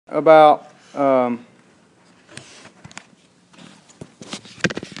about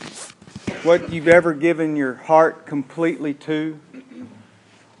what you've ever given your heart completely to.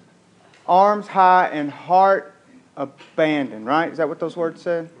 Arms high and heart abandoned, right? Is that what those words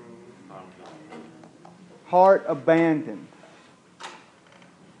said? Heart abandoned.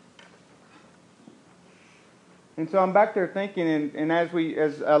 And so I'm back there thinking, and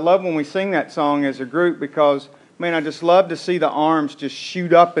as I love when we sing that song as a group, because, man, I just love to see the arms just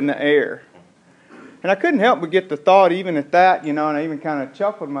shoot up in the air. And I couldn't help but get the thought, even at that, and I even kind of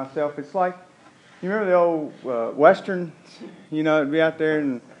chuckled to myself. It's like, you remember the old Westerns? It'd be out there,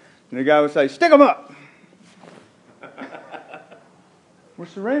 and the guy would say, "Stick 'em up." We're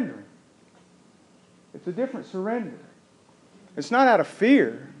surrendering. It's a different surrender. It's not out of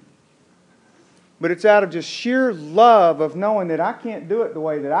fear, but it's out of just sheer love of knowing that I can't do it the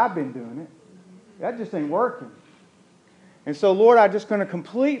way that I've been doing it. That just ain't working. And so, Lord, I'm just going to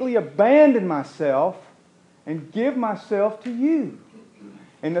completely abandon myself and give myself to you.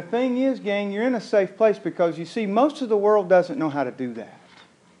 And the thing is, gang, you're in a safe place because, you see, most of the world doesn't know how to do that.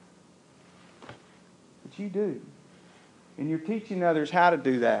 But you do. And you're teaching others how to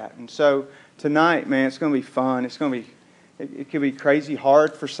do that. And so tonight, man, it's going to be fun. It's going to be, it could be crazy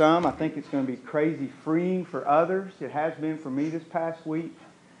hard for some. I think it's going to be crazy freeing for others. It has been for me this past week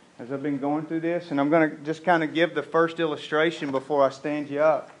as I've been going through this. And I'm going to just kind of give the first illustration before I stand you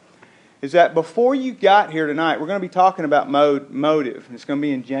up. Is that before you got here tonight, we're going to be talking about motive. And it's going to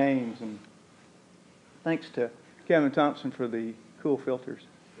be in James. And thanks to Kevin Thompson for the cool filters.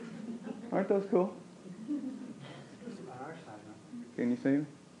 Aren't those cool? Can you see me?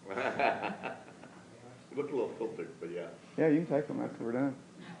 Look a little filtered, but yeah. Yeah, you can take them after we're done.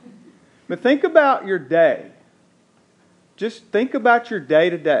 But think about your day. Just think about your day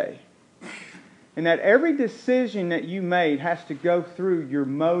to day. And that every decision that you made has to go through your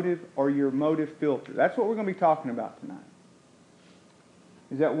motive or your motive filter. That's what we're going to be talking about tonight.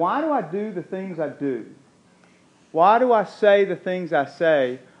 Is that why do I do the things I do? Why do I say the things I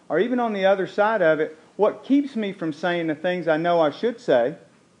say? Or even on the other side of it, what keeps me from saying the things I know I should say?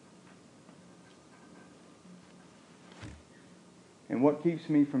 And what keeps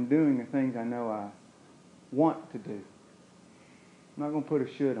me from doing the things I know I want to do? I'm not going to put a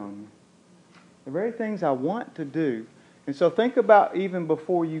should on you. The very things I want to do. And so think about even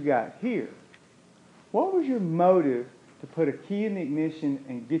before you got here. What was your motive to put a key in the ignition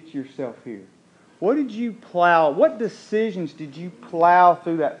and get yourself here? What did you plow? What decisions did you plow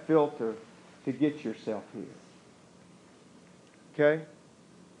through that filter to get yourself here? Okay?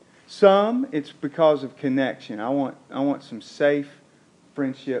 Some, it's because of connection. I want some safe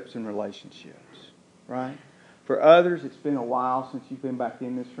friendships and relationships. Right? For others, it's been a while since you've been back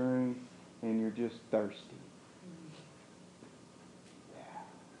in this room and you're just thirsty. Yeah,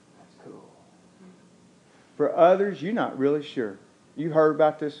 that's cool. For others, you're not really sure. You heard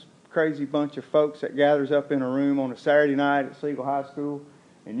about this crazy bunch of folks that gathers up in a room on a Saturday night at Siegel High School,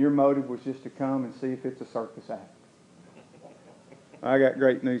 and your motive was just to come and see if it's a circus act. I got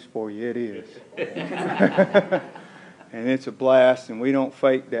great news for you. It is. And it's a blast, and we don't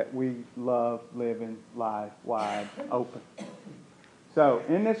fake that we love living life wide open. So,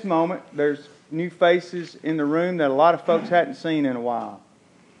 in this moment, there's new faces in the room that a lot of folks hadn't seen in a while.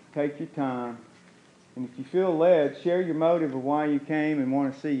 Take your time. And if you feel led, share your motive of why you came and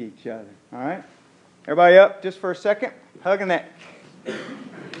want to see each other. All right? Everybody up just for a second. Hug a neck.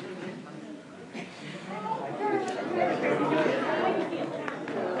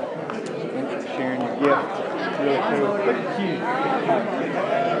 Sharing your gift. It's really cool. Look at you.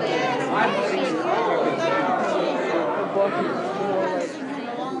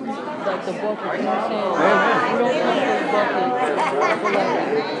 Like the bucket, you know what I'm saying? You don't come for the bucket. But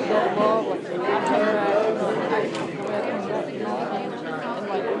like, don't love, like, the interact, and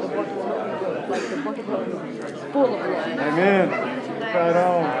like, the bucket is full of love. Amen. Right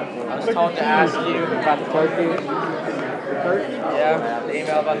on. I was told to ask you about the turkey. The turkey? Yeah, the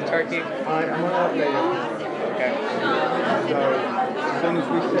email about the turkey. All right, I'm going to update you. Okay. So, as soon as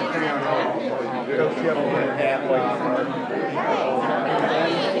we sit down, I'll coach you up on it halfway.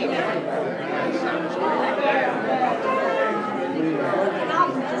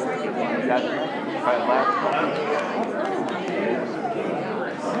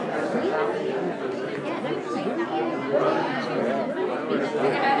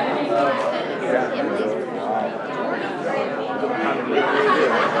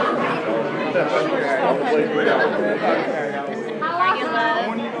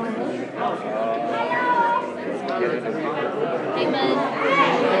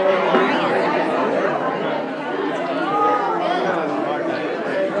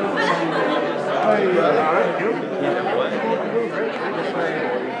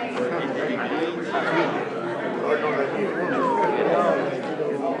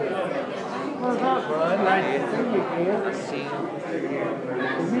 you can.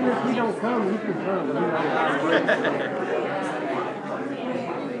 Even if you don't come, you can come. You know.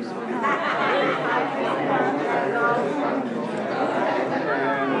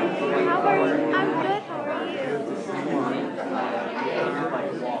 How are you? I'm good. How are you?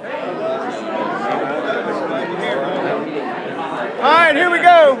 All right, here we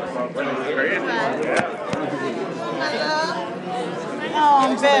go. Oh,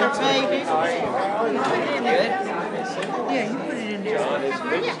 I'm better, baby. Yeah, you put it in there.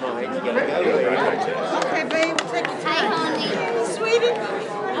 Okay, baby, take your time. Honey. Sweetie. I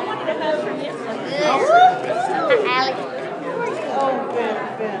wanted to hug from yesterday. Alex. Oh, better,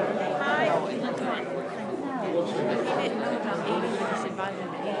 better.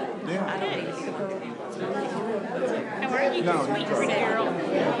 How are you? No, Sweet girl.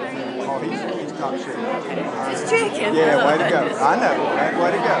 Oh, he's top shelf. Just checking. Yeah, way to go. I know.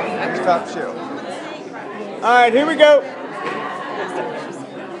 Way to go. He's top shelf. All right, here we go.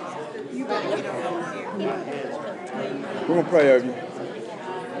 We're going to pray over you.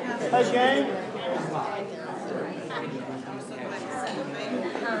 Hey, gang.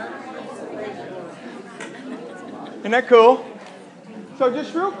 Isn't that cool? So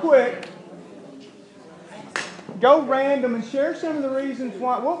just real quick, go random and share some of the reasons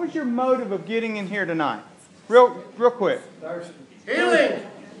why. What was your motive of getting in here tonight? Real quick. Healing.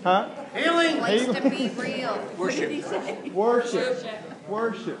 Huh? Healing. Place to be real. Worship.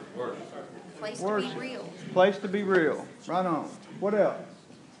 Place to be real. Place to be real. Right on. What else?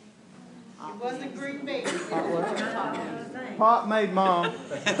 It wasn't green beans. Pop made mom.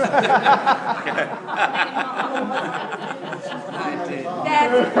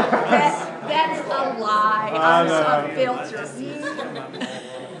 That's a lie. I'm unfiltered.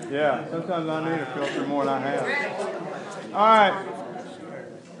 Yeah, sometimes I need a filter more than I have. All right.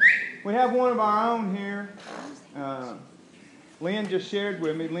 We have one of our own here. Lynn just shared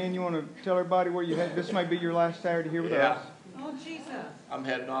with me. Lynn, you want to tell everybody where you head? This may be your last Saturday here with us. Oh, Jesus. I'm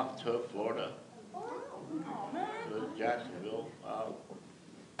heading off to Florida, to Jacksonville,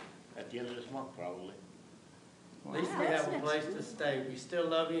 at the end of this month, probably. At least we have a place to stay. We still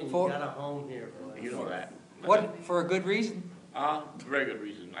love you, and you got a home here for us. You know that. What, for a good reason? Very good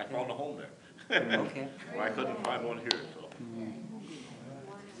reason. I found a home there. Okay. Well, I couldn't find one here, so.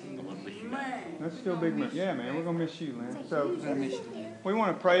 I'm gonna miss you. That's still big. Yeah, man, we're going to miss you, Lynn. So I miss you. we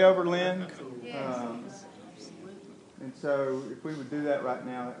want to pray over Lynn. And so if we would do that right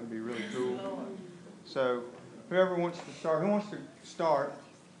now, that would be really cool. So whoever wants to start, who wants to start?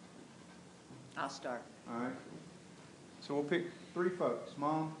 I'll start. All right. So we'll pick 3 folks.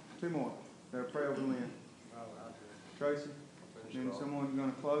 Mom, 2 more. That'll pray over Lynn. Tracy, then someone's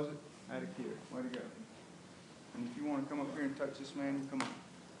going to close it. Add a kid. Way to go. And if you want to come up here and touch this man, you come on.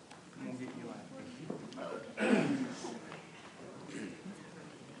 I'm going to get you out.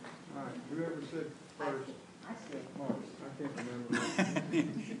 All right. Whoever said first. I said Mark. I can't remember.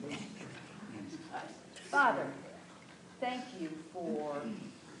 Father, thank you for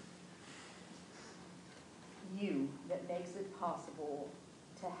you that makes it possible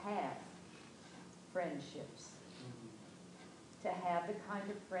to have friendships, to have the kind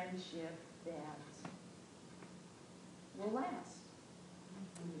of friendship that will last.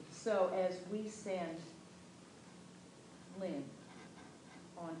 So as we send Lynn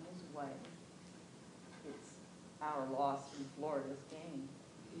on his way, it's our loss in Florida's gain.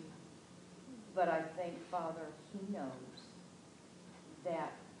 But I think, Father, he knows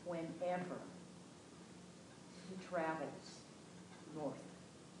that whenever he travels north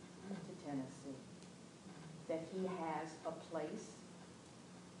to Tennessee, that he has a place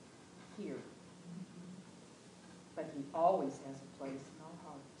here. But he always has a place in our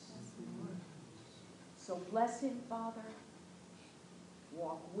hearts. So bless him, Father.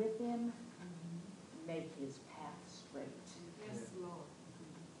 Walk with him. Make his path straight. Yes, Lord.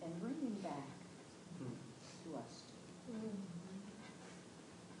 And bring him back to us.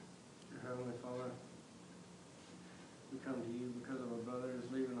 Heavenly Father, we come to you because of our brothers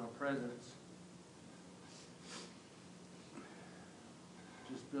leaving our presence.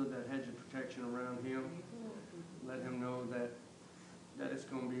 Just build that hedge of protection around him. Let him know that it's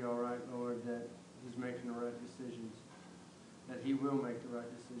going to be all right, Lord, that he's making the right decisions, that he will make the right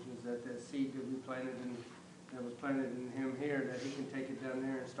decisions, that seed that was planted in him here, that he can take it down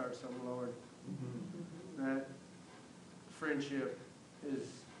there and start something, Lord. That friendship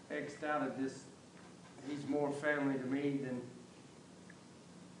is X'd out of this. He's more family to me than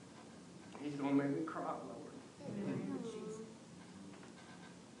he's going to make me cry, Lord.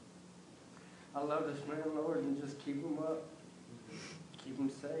 I love this man, Lord, and just keep him up. Keep him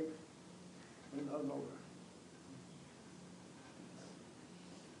safe. We love, Lord.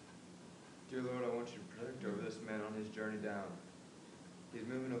 Dear Lord, I want you to protect over this man on his journey down. He's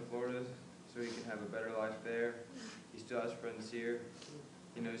moving to Florida so he can have a better life there. He still has friends here.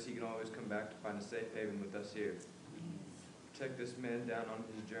 He knows he can always come back to find a safe haven with us here. Protect this man down on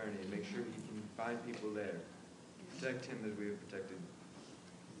his journey and make sure he can find people there. Protect him as we have protected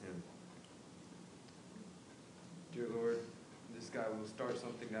him. Dear Lord, this guy will start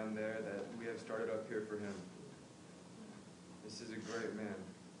something down there that we have started up here for him. This is a great man.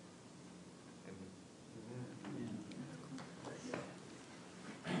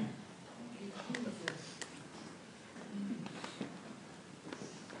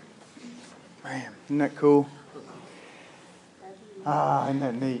 Man, isn't that cool? Isn't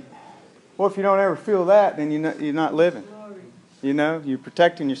that neat? Well, if you don't ever feel that, then you're not living. You know, you're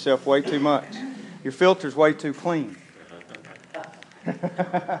protecting yourself way too much. Your filter's way too clean.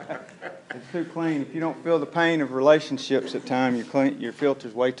 It's too clean. If you don't feel the pain of relationships at times, your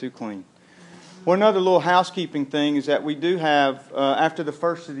filter's way too clean. One another little housekeeping thing is that we do have, after the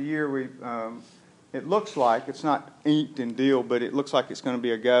first of the year, it looks like, it's not inked and deal, but it looks like it's going to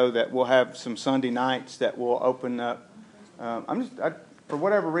be a go, that we'll have some Sunday nights that will open up. For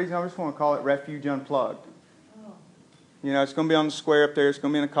whatever reason, I just want to call it Refuge Unplugged. You know, it's going to be on the square up there. It's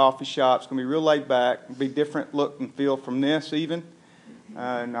going to be in a coffee shop. It's going to be real laid back. It'll be different look and feel from this even.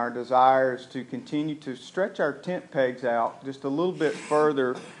 And our desire is to continue to stretch our tent pegs out just a little bit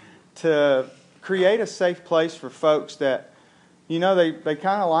further to create a safe place for folks that, you know, they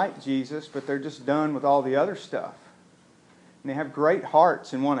kind of like Jesus, but they're just done with all the other stuff. And they have great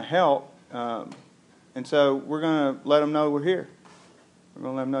hearts and want to help. And so we're going to let them know we're here. We're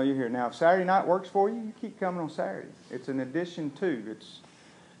going to let them know you're here. Now, if Saturday night works for you, you keep coming on Saturday. It's an addition too.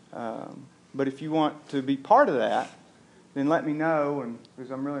 But if you want to be part of that, then let me know,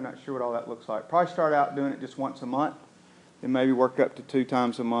 because I'm really not sure what all that looks like. Probably start out doing it just once a month, then maybe work up to 2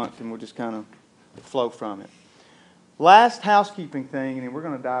 times a month, and we'll just kind of flow from it. Last housekeeping thing, and then we're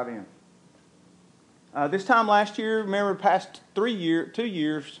going to dive in. This time last year, remember the past 2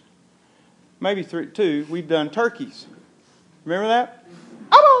 years, maybe 2, we've done turkeys. Remember that?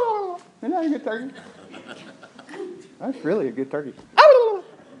 Isn't that a good turkey? That's really a good turkey.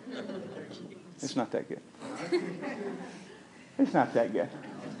 It's not that good. It's not that good.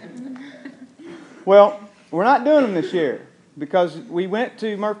 Well, we're not doing them this year because we went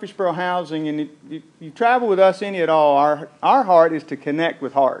to Murfreesboro Housing, and if you travel with us any at all, our heart is to connect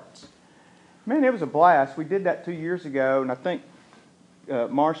with hearts. Man, it was a blast. We did that 2 years ago, and I think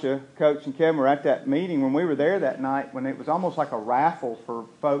Marcia, Coach, and Kevin were at that meeting when we were there that night, when it was almost like a raffle for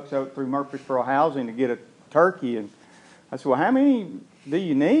folks out through Murfreesboro Housing to get a turkey. And I said, well, how many do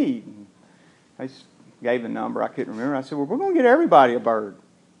you need? And they gave a number I couldn't remember. I said, well, we're going to get everybody a bird.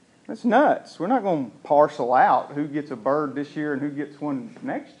 That's nuts. We're not going to parcel out who gets a bird this year and who gets one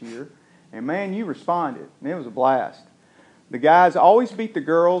next year. And man, you responded. And it was a blast. The guys always beat the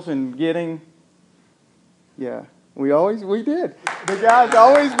girls in getting, we did. The guys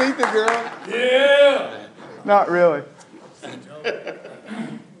always beat the girls. Yeah! Not really.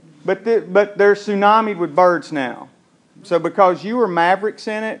 But they're tsunamied with birds now. So because you were Mavericks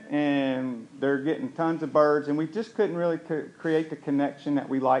in it, and they're getting tons of birds, and we just couldn't really create the connection that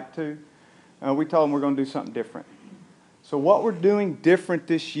we like to, we told them we're going to do something different. So what we're doing different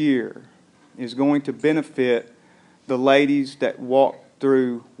this year is going to benefit the ladies that walk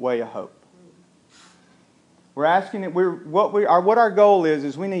through Way of Hope. We're asking that what our goal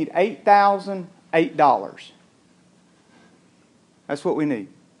is we need $8,008. That's what we need.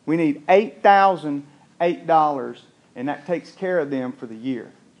 We need $8,008, and that takes care of them for the year.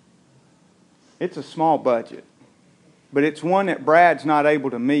 It's a small budget, but it's one that Brad's not able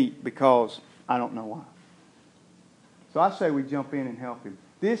to meet because I don't know why. So I say we jump in and help him.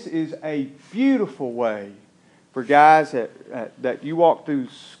 This is a beautiful way for guys that you walk through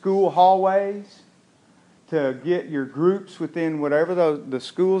school hallways to get your groups within whatever the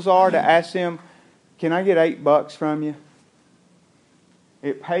schools are, to ask them, can I get $8 from you?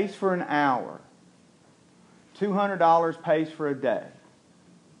 It pays for an hour. $200 pays for a day.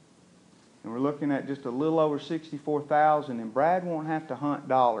 And we're looking at just a little over $64,000, and Brad won't have to hunt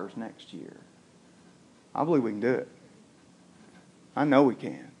dollars next year. I believe we can do it. I know we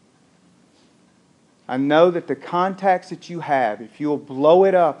can. I know that the contacts that you have, if you'll blow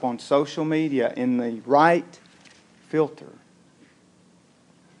it up on social media in the right filter,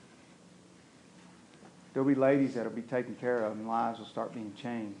 there'll be ladies that'll be taken care of and lives will start being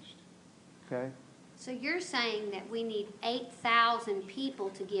changed. Okay? So you're saying that we need 8,000 people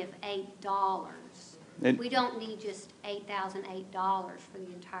to give $8. We don't need just $8,008 for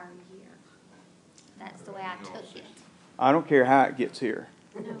the entire year. That's the way I took it. I don't care how it gets here.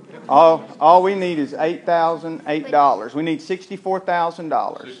 All we need is $8,008. We need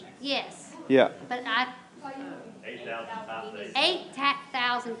 $64,000. Yes, Yeah. but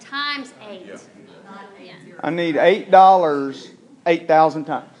 8,000 times 8. Yeah. I need $8, 8,000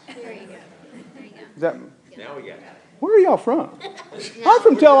 times. There you go. There you go. Is that? Now we got it. Where are y'all from? I'm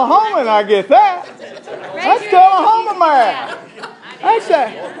from Tullahoma, and I get that. That's Tullahoma math. That's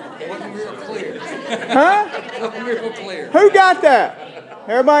that. Wasn't real clear. Huh? Wasn't real clear. Who got that?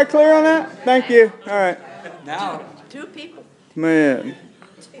 Everybody clear on that? Thank you. All right. Now, 2 people. Man.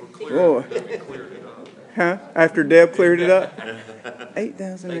 Boy. Huh? After Deb cleared it up?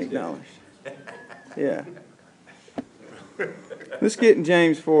 $8,008. Yeah. Let's get in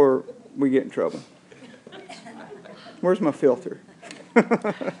James before we get in trouble. Where's my filter? All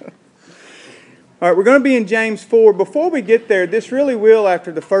right, we're going to be in James 4. Before we get there, this really will,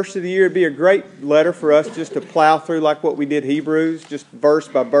 after the first of the year, be a great letter for us just to plow through like what we did Hebrews, just verse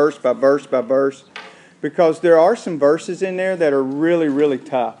by verse by verse by verse, because there are some verses in there that are really, really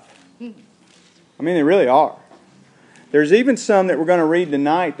tough. I mean, they really are. There's even some that we're going to read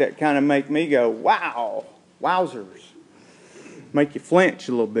tonight that kind of make me go, wow, wowzers. Make you flinch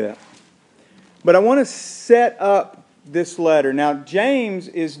a little bit. But I want to set up this letter. Now, James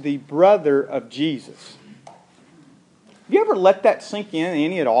is the brother of Jesus. Have you ever let that sink in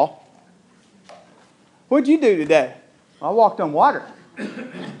any at all? What'd you do today? I walked on water.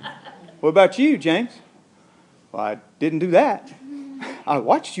 What about you, James? Well, I didn't do that. I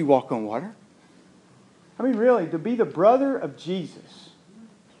watched you walk on water. I mean, really, to be the brother of Jesus,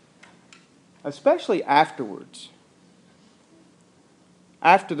 especially afterwards,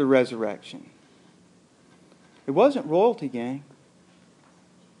 after the resurrection, it wasn't royalty, gang.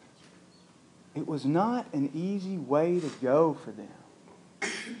 It was not an easy way to go for them.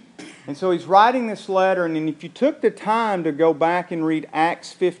 And so he's writing this letter, and if you took the time to go back and read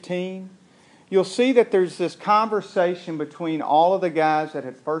Acts 15, you'll see that there's this conversation between all of the guys that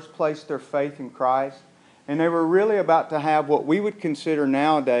had first placed their faith in Christ, and they were really about to have what we would consider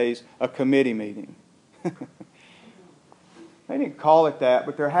nowadays a committee meeting. They didn't call it that,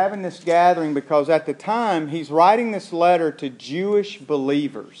 but they're having this gathering because at the time he's writing this letter to Jewish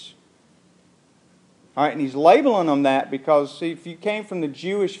believers. All right, and he's labeling them that because, see, if you came from the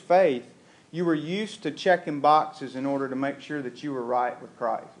Jewish faith, you were used to checking boxes in order to make sure that you were right with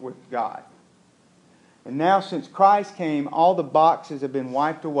Christ, with God. And now since Christ came, all the boxes have been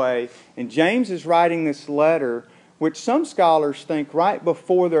wiped away, and James is writing this letter, which some scholars think right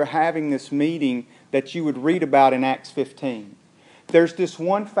before they're having this meeting that you would read about in Acts 15. There's this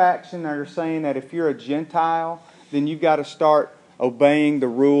one faction that are saying that if you're a Gentile, then you've got to start obeying the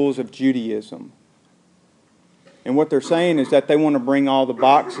rules of Judaism. And what they're saying is that they want to bring all the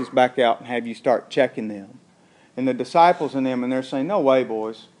boxes back out and have you start checking them. And the disciples in them, and they're saying, no way,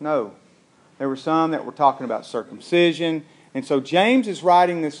 boys, no. There were some that were talking about circumcision. And so James is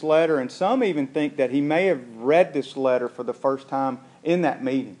writing this letter, and some even think that he may have read this letter for the first time in that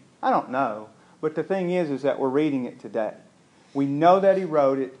meeting. I don't know. But the thing is that we're reading it today. We know that he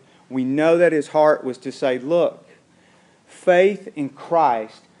wrote it. We know that his heart was to say, look, faith in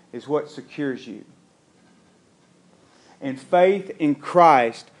Christ is what secures you. And faith in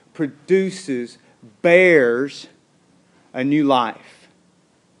Christ bears a new life.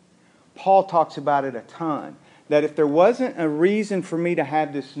 Paul talks about it a ton. That if there wasn't a reason for me to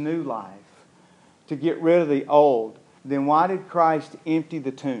have this new life, to get rid of the old, then why did Christ empty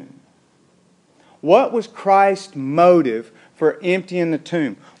the tomb? What was Christ's motive for emptying the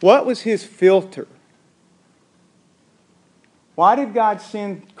tomb? What was his filter? Why did God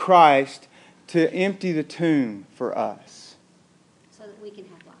send Christ to empty the tomb for us? So that we can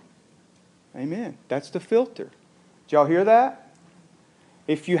have life. Amen. That's the filter. Did y'all hear that?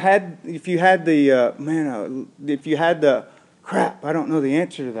 If you had the crap, I don't know the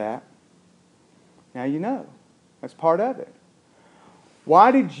answer to that. Now you know. That's part of it.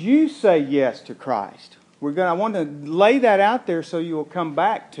 Why did you say yes to Christ? I want to lay that out there so you will come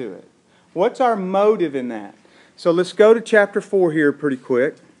back to it. What's our motive in that? So let's go to chapter 4 here pretty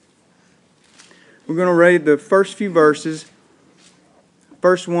quick. We're going to read the first few verses.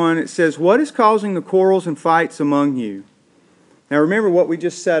 Verse 1, it says, "What is causing the quarrels and fights among you?" Now remember what we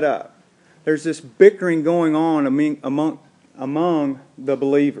just set up. There's this bickering going on among the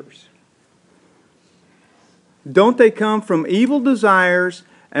believers. Don't they come from evil desires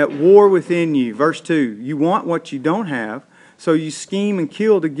at war within you? Verse 2, you want what you don't have, so you scheme and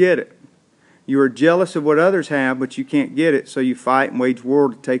kill to get it. You are jealous of what others have, but you can't get it, so you fight and wage war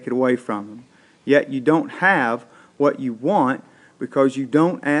to take it away from them. Yet you don't have what you want because you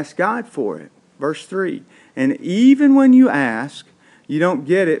don't ask God for it. Verse 3, and even when you ask, You don't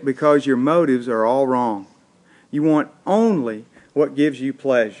get it because your motives are all wrong. You want only what gives you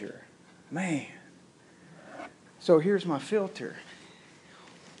pleasure. Man. So here's my filter.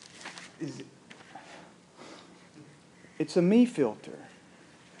 It's a me filter.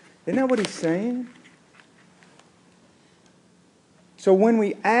 Isn't that what he's saying? So when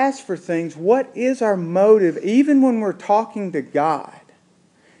we ask for things, what is our motive? Even when we're talking to God,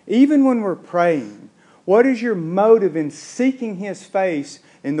 even when we're praying, what is your motive in seeking His face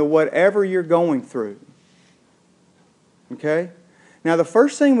in the whatever you're going through? Okay? Now the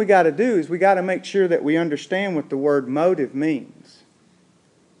first thing we got to do is we got to make sure that we understand what the word motive means.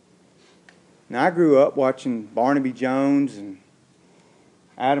 Now I grew up watching Barnaby Jones and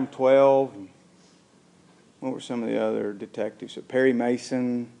Adam 12 and what were some of the other detectives? Perry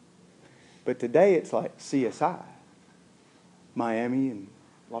Mason. But today it's like CSI. Miami and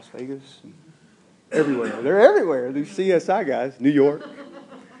Las Vegas and everywhere. They're everywhere, these CSI guys. New York.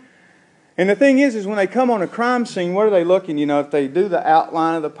 And the thing is when they come on a crime scene, what are they looking? You know, if they do the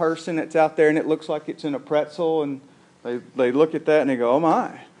outline of the person that's out there and it looks like it's in a pretzel and they look at that and they go, oh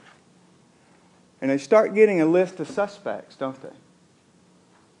my. And they start getting a list of suspects, don't they?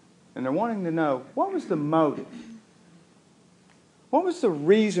 And they're wanting to know, what was the motive? What was the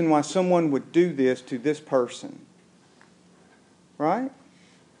reason why someone would do this to this person? Right?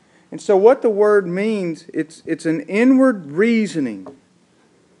 And so what the word means, it's an inward reasoning.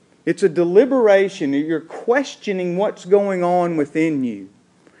 It's a deliberation. You're questioning what's going on within you.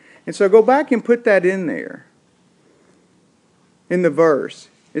 And so go back and put that in there. In the verse.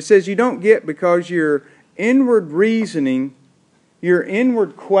 It says you don't get because your inward reasoning, your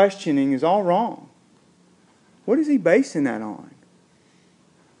inward questioning is all wrong. What is he basing that on?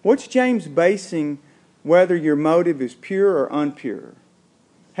 What's James basing whether your motive is pure or impure?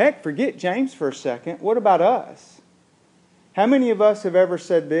 Heck, forget James for a second. What about us? How many of us have ever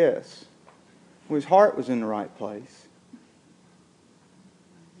said this? Well, his heart was in the right place.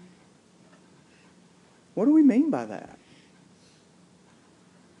 What do we mean by that?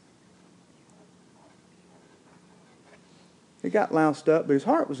 It got loused up, but his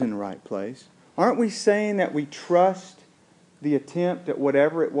heart was in the right place. Aren't we saying that we trust the attempt at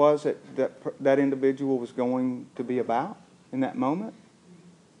whatever it was that individual was going to be about in that moment?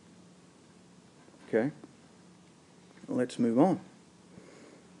 Okay. Let's move on.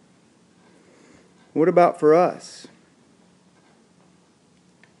 What about for us?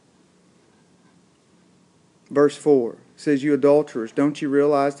 Verse 4 says, you adulterers, don't you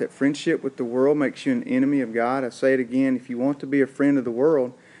realize that friendship with the world makes you an enemy of God? I say it again, if you want to be a friend of the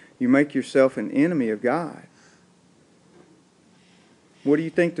world, you make yourself an enemy of God. What do you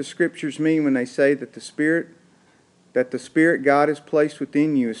think the Scriptures mean when they say that the Spirit God has placed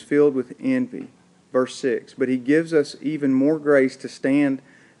within you is filled with envy? Verse 6, but He gives us even more grace to stand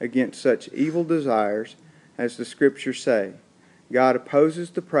against such evil desires, as the Scriptures say. God opposes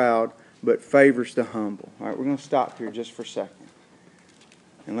the proud, but favors the humble. All right, we're going to stop here just for a second.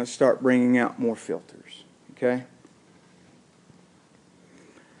 And let's start bringing out more filters. Okay?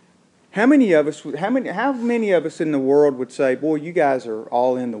 How many of us in the world would say, boy, you guys are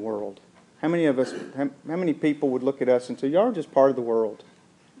all in the world? How many people would look at us and say, y'all are just part of the world?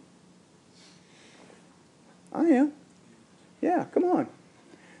 I am. Yeah, come on.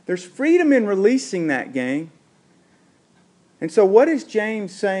 There's freedom in releasing that, gang. And so what is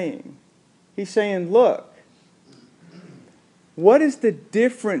James saying? He's saying, look, what is the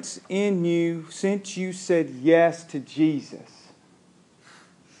difference in you since you said yes to Jesus?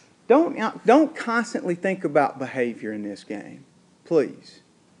 Don't constantly think about behavior in this game, please.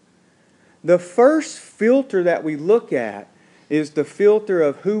 The first filter that we look at is the filter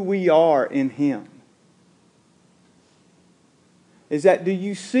of who we are in Him. Is that, do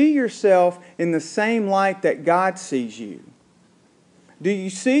you see yourself in the same light that God sees you? Do you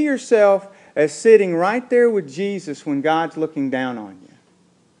see yourself as sitting right there with Jesus when God's looking down on you?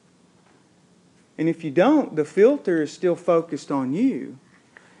 And if you don't, the filter is still focused on you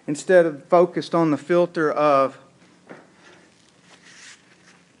instead of focused on the filter of,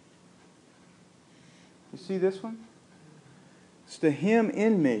 you see this one? It's the Him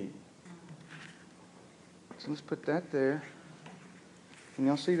in me. So let's put that there. Can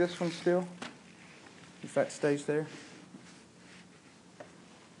y'all see this one still? If that stays there.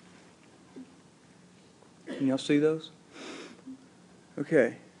 Can y'all see those?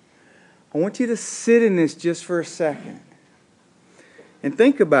 Okay. I want you to sit in this just for a second. And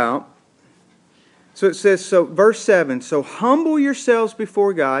think about, so it says, so verse 7, so humble yourselves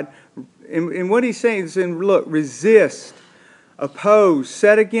before God. And what he's saying is, look, resist, oppose,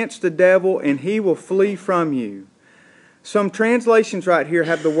 set against the devil, and he will flee from you. Some translations right here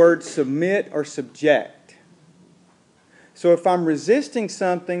have the word submit or subject. So if I'm resisting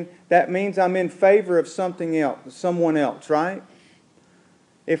something, that means I'm in favor of something else, someone else, right?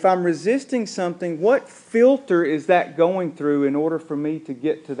 If I'm resisting something, what filter is that going through in order for me to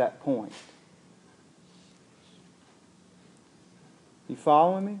get to that point? You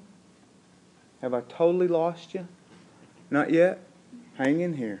following me? Have I totally lost you? Not yet? Hang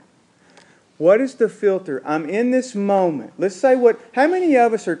in here. What is the filter? I'm in this moment. Let's say how many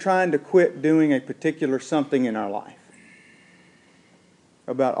of us are trying to quit doing a particular something in our life?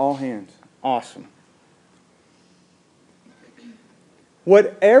 About all hands. Awesome.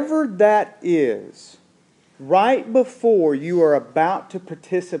 Whatever that is, right before you are about to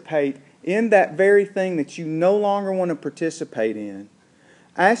participate in that very thing that you no longer want to participate in,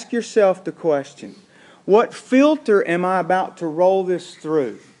 ask yourself the question, what filter am I about to roll this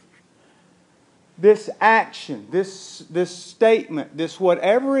through? This action, this statement, this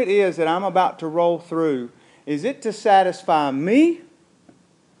whatever it is that I'm about to roll through, is it to satisfy me?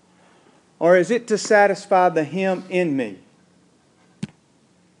 Or is it to satisfy the Him in me?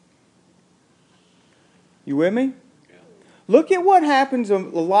 You with me? Yeah. Look at what happens a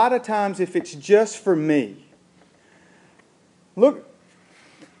lot of times if it's just for me. Look.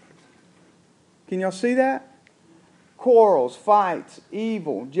 Can y'all see that? Quarrels, fights,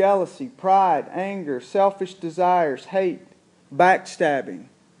 evil, jealousy, pride, anger, selfish desires, hate, backstabbing.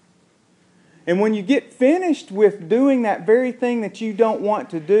 And when you get finished with doing that very thing that you don't want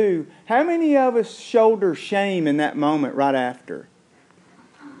to do, how many of us shoulder shame in that moment right after?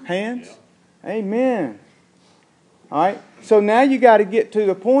 Hands? Yeah. Amen. All right. So now you got to get to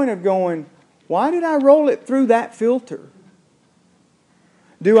the point of going, why did I roll it through that filter?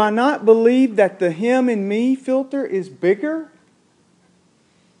 Do I not believe that the Him in me filter is bigger?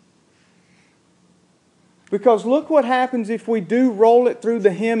 Because look what happens if we do roll it through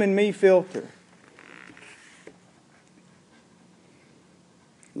the Him in me filter.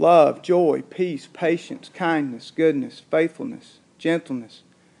 Love, joy, peace, patience, kindness, goodness, faithfulness, gentleness,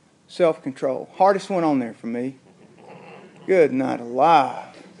 self-control. Hardest one on there for me. Good night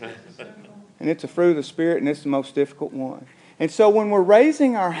alive. And it's a fruit of the Spirit, and it's the most difficult one. And so when we're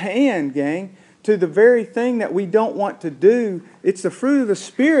raising our hand, gang, to the very thing that we don't want to do, it's the fruit of the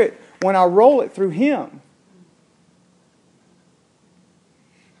Spirit when I roll it through Him.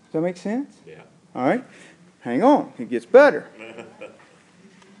 Does that make sense? Yeah. All right. Hang on. It gets better.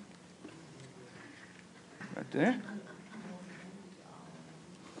 Right there.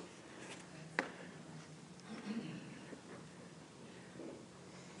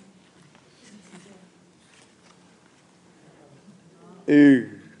 Ooh,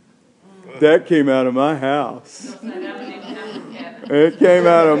 that came out of my house. It came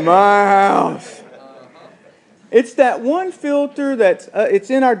out of my house. It's that one filter that's it's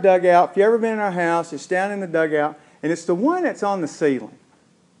in our dugout. If you've ever been in our house, it's down in the dugout, and it's the one that's on the ceiling.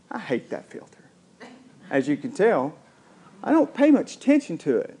 I hate that filter. As you can tell, I don't pay much attention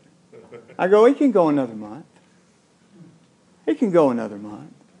to it. I go, it can go another month. It can go another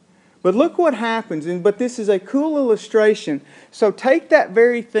month. But look what happens, but this is a cool illustration. So take that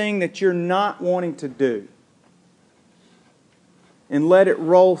very thing that you're not wanting to do and let it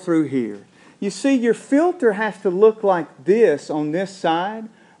roll through here. You see, your filter has to look like this on this side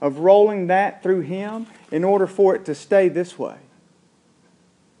of rolling that through Him in order for it to stay this way.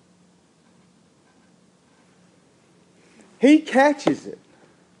 He catches it.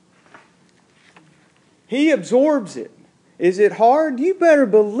 He absorbs it. Is it hard? You better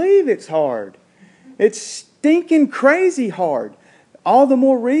believe it's hard. It's stinking crazy hard. All the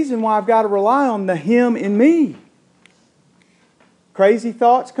more reason why I've got to rely on the Him in me. Crazy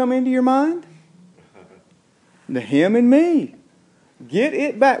thoughts come into your mind? The Him in me. Get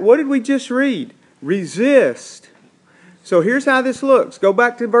it back. What did we just read? Resist. So here's how this looks. Go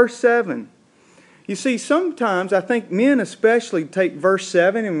back to verse 7. You see, sometimes I think men especially take verse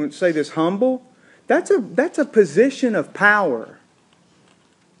 7 and would say this humble. That's a position of power.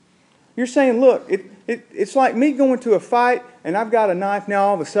 You're saying, look, it's like me going to a fight and I've got a knife, now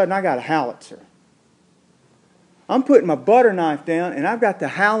all of a sudden I got a howitzer. I'm putting my butter knife down and I've got the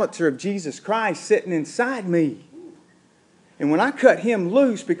howitzer of Jesus Christ sitting inside me. And when I cut Him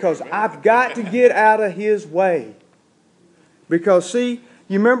loose, because I've got to get out of His way. Because see,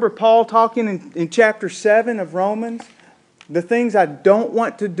 you remember Paul talking in chapter 7 of Romans? The things I don't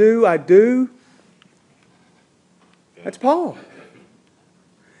want to do, I do. That's Paul.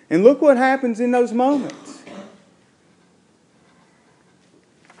 And look what happens in those moments.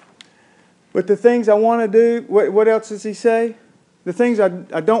 But the things I want to do, what else does he say? The things I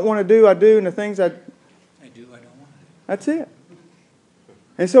don't want to do, I do. And the things I do, I don't want to do. That's it.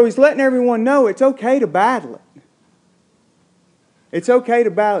 And so He's letting everyone know it's okay to battle it. It's okay to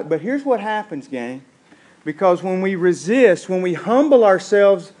battle it. But here's what happens, gang. Because when we resist, when we humble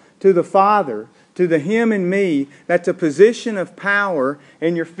ourselves to the Father, to the Him and me, that's a position of power,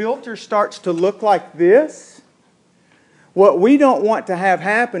 and your filter starts to look like this, what we don't want to have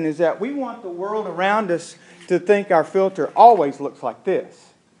happen is that we want the world around us to think our filter always looks like this.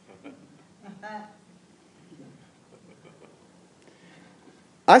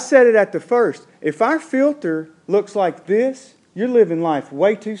 I said it at the first. If our filter looks like this, you're living life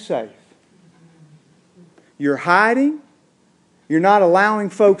way too safe. You're hiding. You're not allowing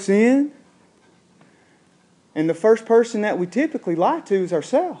folks in. And the first person that we typically lie to is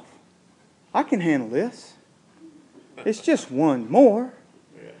ourselves. I can handle this. It's just one more.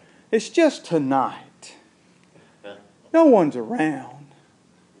 It's just tonight. No one's around.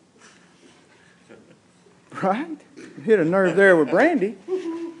 Right? Hit a nerve there with Brandy.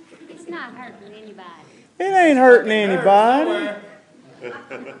 It's not hurting anybody. It ain't hurting anybody.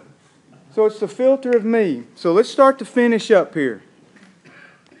 So it's the filter of me. So let's start to finish up here.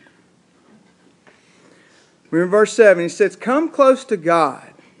 We're in verse 7. He says, come close to God.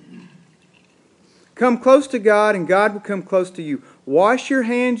 Come close to God, and God will come close to you. Wash your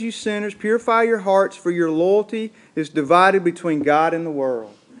hands, you sinners. Purify your hearts, for your loyalty is divided between God and the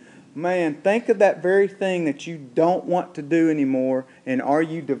world. Man, think of that very thing that you don't want to do anymore, and are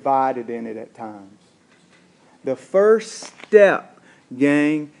you divided in it at times? The first step,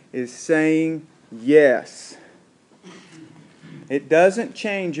 gang, is saying yes. It doesn't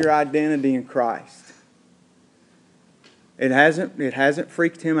change your identity in Christ. It hasn't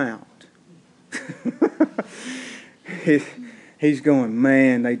freaked Him out. He's going,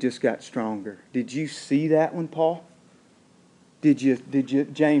 man, they just got stronger. Did you see that one, Paul? Did you,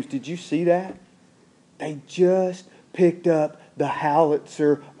 James, did you see that? They just picked up the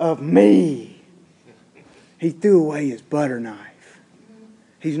howitzer of me. He threw away his butter knife.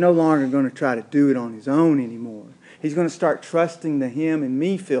 He's no longer going to try to do it on his own anymore. He's going to start trusting the Him and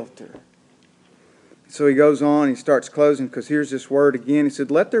me filter. So he goes on, he starts closing, because here's this word again. He said,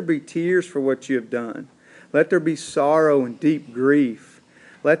 let there be tears for what you have done. Let there be sorrow and deep grief.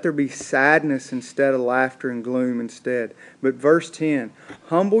 Let there be sadness instead of laughter and gloom instead. But verse 10,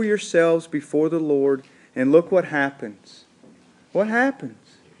 humble yourselves before the Lord, and look what happens. What happens?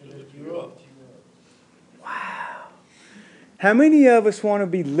 Wow. How many of us want to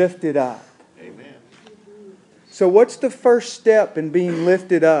be lifted up? Amen. So what's the first step in being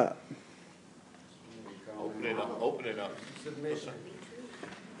lifted up? Open it up. Open it up. Submission.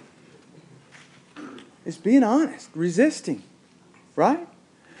 It's being honest, resisting, right?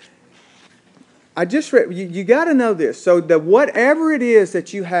 I just read, you got to know this. So that whatever it is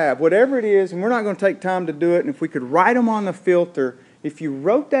that you have, whatever it is, and we're not going to take time to do it, and if we could write them on the filter, if you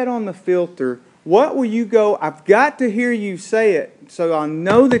wrote that on the filter, what will you go, I've got to hear you say it so I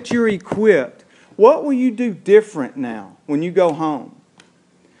know that you're equipped. What will you do different now when you go home?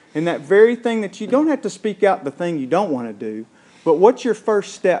 And that very thing that you don't have to speak out the thing you don't want to do, but what's your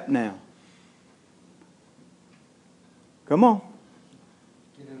first step now? Come on.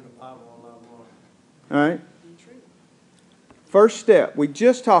 Get in the Bible a lot more. All right. First step. We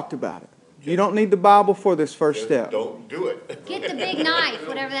just talked about it. You don't need the Bible for this first step. Don't do it. Get the big knife,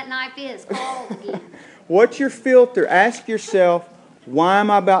 whatever that knife is, called again. What's your filter? Ask yourself, why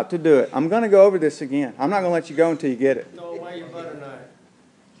am I about to do it? I'm going to go over this again. I'm not going to let you go until you get it. Throw away your butter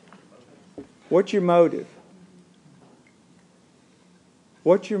knife. What's your motive?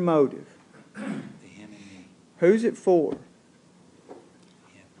 What's your motive? Who's it for?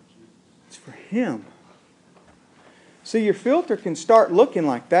 It's for Him. See, your filter can start looking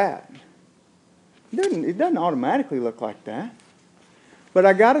like that. It doesn't automatically look like that. But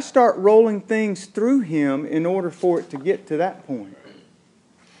I got to start rolling things through Him in order for it to get to that point.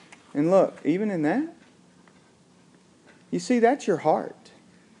 And look, even in that, you see, that's your heart.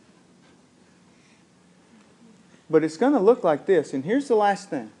 But it's going to look like this. And here's the last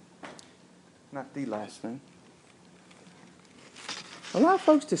thing. Not the last thing. Allow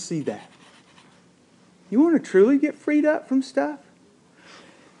folks to see that. You want to truly get freed up from stuff?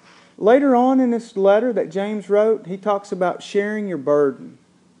 Later on in this letter that James wrote, he talks about sharing your burden.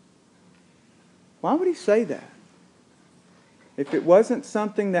 Why would he say that? If it wasn't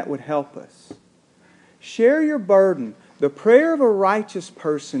something that would help us. Share your burden. The prayer of a righteous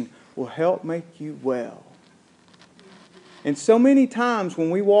person will help make you well. And so many times when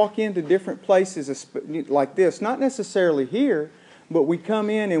we walk into different places like this, not necessarily here, but we come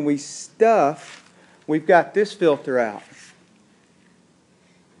in and we stuff, we've got this filter out.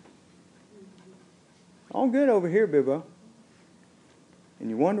 All good over here, Bibbo. And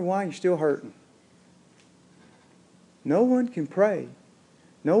you wonder why you're still hurting. No one can pray.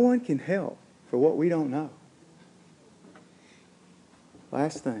 No one can help for what we don't know.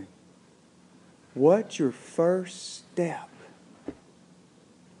 Last thing. What's your first step?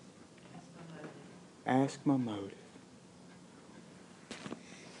 Ask my motive.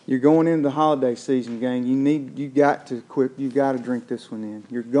 You're going into the holiday season, gang. You got to drink this one in.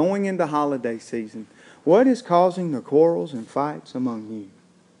 You're going into holiday season. What is causing the quarrels and fights among you?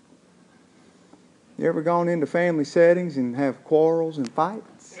 You ever gone into family settings and have quarrels and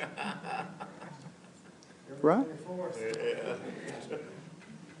fights? Right?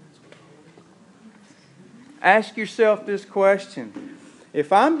 Ask yourself this question.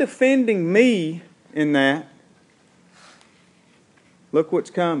 If I'm defending me in that, look what's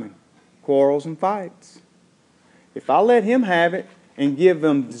coming. Quarrels and fights. If I let him have it and give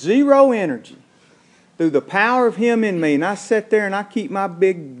them zero energy through the power of him in me, and I sit there and I keep my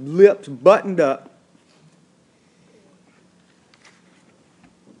big lips buttoned up,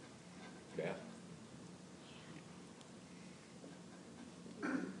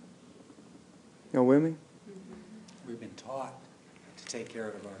 y'all with me? We've been taught to take care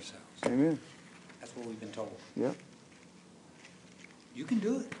of ourselves. Amen. That's what we've been told. Yep. You can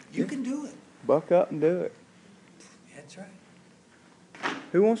do it. You can do it. Buck up and do it. That's right.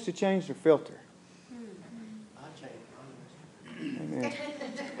 Who wants to change their filter? I'll change it. Amen.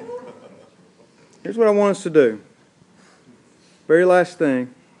 Here's what I want us to do. Very last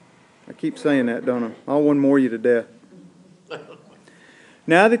thing. I keep saying that, don't I? I'll one more you to death.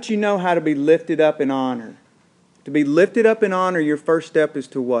 Now that you know how to be lifted up in honor, to be lifted up in honor, your first step is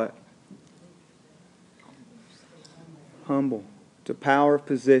to what? Humble. To power of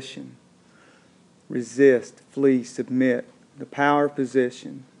position. Resist, flee, submit. The power of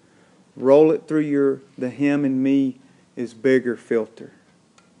position. Roll it through the him and me is bigger filter.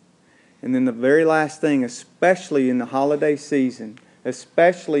 And then the very last thing, especially in the holiday season,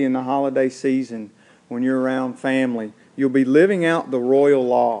 when you're around family, you'll be living out the royal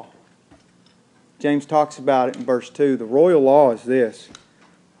law. James talks about it in verse 2. The royal law is this.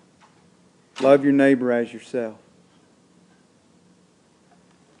 Love your neighbor as yourself.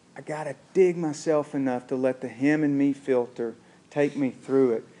 I got to dig myself enough to let the him and me filter take me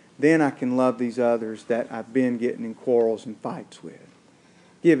through it. Then I can love these others that I've been getting in quarrels and fights with.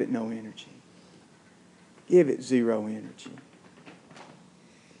 Give it no energy. Give it zero energy.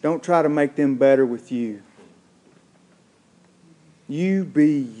 Don't try to make them better with you. You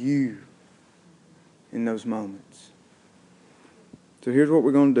be you in those moments. So here's what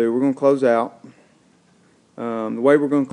we're going to do. We're going to close out. The way we're going to